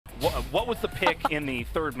what was the pick in the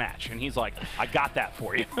third match? And he's like, I got that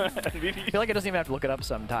for you. I feel like it doesn't even have to look it up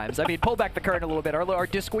sometimes. I mean, pull back the curtain a little bit.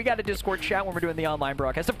 We got a Discord chat when we're doing the online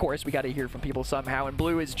broadcast. Of course, we got to hear from people somehow. And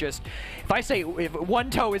Blue is just, if one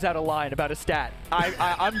toe is out of line about a stat,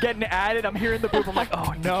 I'm getting added. I'm hearing the booth. I'm like,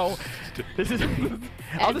 oh no, this is.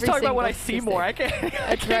 I'll just talk about what I see more. I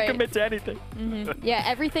can't commit to anything. Yeah,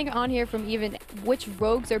 everything on here from even which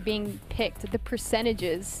rogues are being picked, the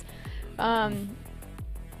percentages.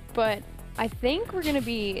 But I think we're gonna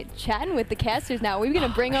be chatting with the casters now. We're gonna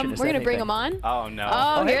bring them. We're gonna bring them on. Oh no!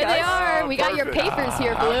 Oh, here they are. We got your papers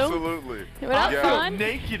here, Blue. Absolutely. What up, Fawn?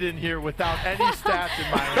 Naked in here without any stats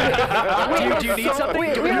in my hand. Do you need something? We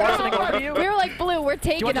were like, Blue, we're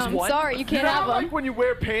taking them. Sorry, you can't have them. Like when you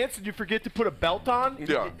wear pants and you forget to put a belt on?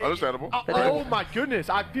 Yeah, understandable. Oh my goodness,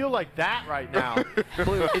 I feel like that right now.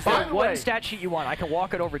 Blue, is there one stat sheet you want? I can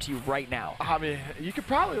walk it over to you right now. I mean, you could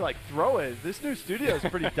probably like throw it. This new studio is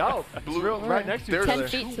pretty dope. Blue, right next to each there's other.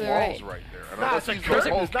 10 feet to the walls right. there. And Nah, it's like there's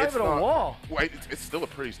not even a wall. Wait, it's still a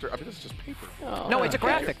pretty I mean, it's just paper. Oh. No, it's a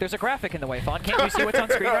graphic. There's a graphic in the way, Fawn. Can't you see what's on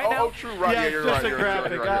screen right now? Oh, true, right. Yeah, you're it's just right. a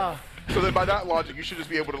graphic. Right. So then, by that logic, you should just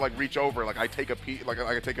be able to like reach over, like I take a piece, like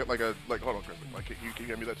I take it, like hold on, Chris, like can you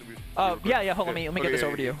hand me that to me? Yeah. Hold on, let me get this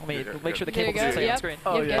over to you. Let me make sure the cable can stay on screen.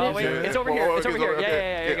 Oh yeah. Oh wait, it's over here. It's over here.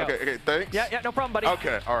 Yeah. Okay, thanks. Yeah, no problem, buddy.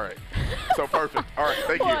 Okay, all right. So perfect. All right,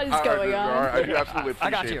 thank you. What is going on? All right, I do absolutely I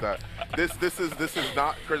got appreciate you. that. This is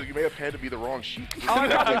not, Chris. You may have handed me the wrong sheet. This is Oh, I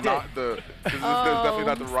probably definitely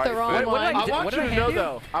not the right the wrong thing. one. I want you to know,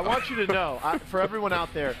 though. I want you to know, for everyone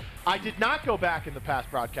out there, I did not go back in the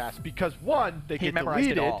past broadcasts because one, they get memorized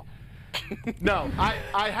deleted. it all. No,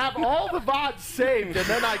 I have all the VODs saved, and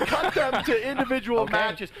then I cut them to individual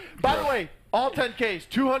matches. By the way, all 10Ks,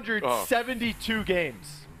 272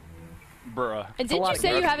 games. Bruh. And didn't you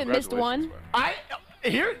say you haven't missed one?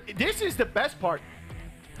 This is the best part.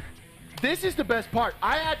 This is the best part.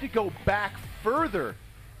 I had to go back further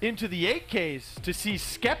into the 8Ks to see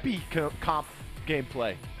Skeppy comp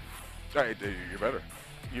gameplay. Hey, you're better.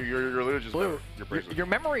 You're literally just Blue, better. your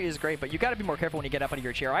memory is great, but you got to be more careful when you get up out of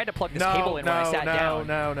your chair. I had to plug this cable in when I sat down.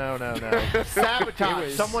 No.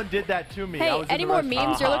 Sabotage. Someone did that to me. Hey, any more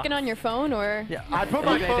memes you're looking on your phone, or? Yeah. I put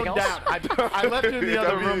my phone down. I left it in the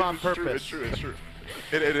other room on purpose. It's true.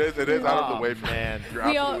 It is out of the way, man.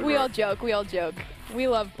 We all joke. We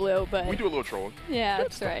love Blue, but we do a little trolling. yeah,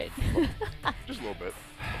 that's right. Just a little bit,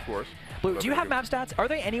 of course. Blue, do you have map stats? Are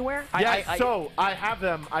they anywhere? Yeah, so I have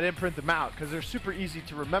them. I didn't print them out because they're super easy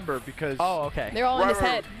to remember because. Oh, okay. They're all in his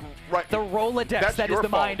head. Right. The Rolodex that is the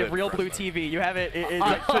mind of Real Blue TV. You have it.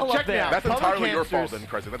 So check me out. That's entirely your fault, then,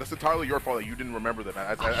 Chris. That's entirely your fault that you didn't remember them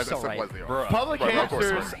as simple as they are. Public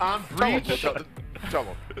Hamsters on Breach. Tell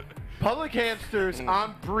them. Public Hamsters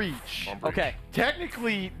on Breach. Okay.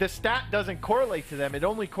 Technically, the stat doesn't correlate to them. It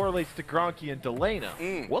only correlates to Gronky and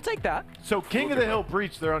Delana. We'll take that. So King of the Hill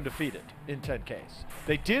Breach, they're undefeated in 10Ks.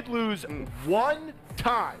 They did lose one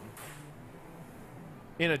time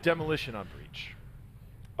in a demolition on Breach.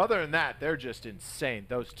 Other than that, they're just insane,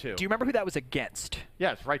 those two. Do you remember who that was against?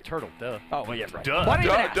 Yeah, it's Right Turtle, duh. Oh, well, yeah, right. Duh. Why do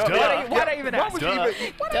you even ask?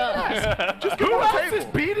 Who else is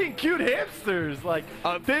beating cute hamsters? Like,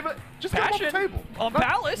 they've just get them Passion on the table. on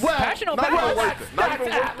Palace. Well, Passion on not even Palace. worth it. Not even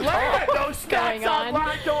worth it. Those stats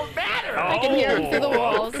online don't matter. I can hear him through the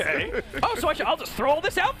walls. Okay. Oh, so I'll just throw all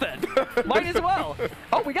this out then. Might as well.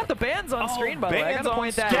 Oh, we got the bands on screen, by the way. I gotta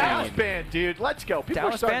point that Dallas out. band, dude. Let's go. People are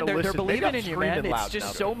Dallas starting band, to they're listen. believing in you, man. It's Loud just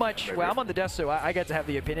now. so much. Well, I'm on the desk, so I get to have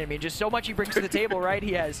the opinion. I mean, just so much he brings to the table, right?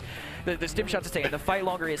 He has the stim shots to take, the fight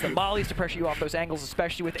longer, he has the mollies to pressure you off those angles,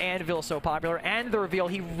 especially with Anvil so popular, and the reveal.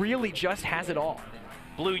 He really just has it all.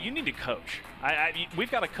 Blue, you need to coach.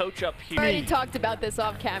 We've got a coach up here. We already talked about this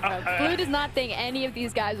off camera. Blue does not think any of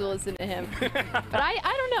these guys will listen to him. But I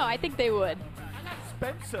don't know. I think they would.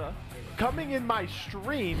 Spencer coming in my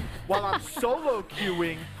stream while I'm solo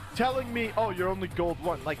queuing, telling me, oh, you're only gold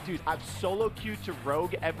 1. Like, dude, I've solo queued to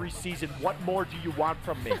Rogue every season. What more do you want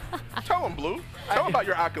from me? Tell him, Blue. Tell him about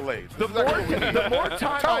your accolades. The more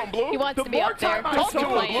time Tell him, Blue. He wants the to be more up there. time I Talk to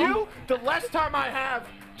solo him. queue, the less time I have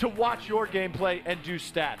to watch your gameplay and do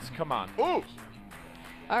stats. Come on. Ooh.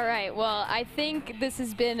 All right, well, I think this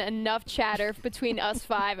has been enough chatter between us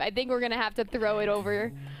 5. I think we're going to have to throw it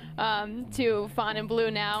over to Fawn and Blue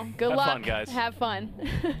now. Good luck. Have fun, guys. Have fun.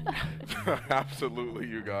 Absolutely,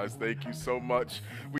 you guys. Thank you so much.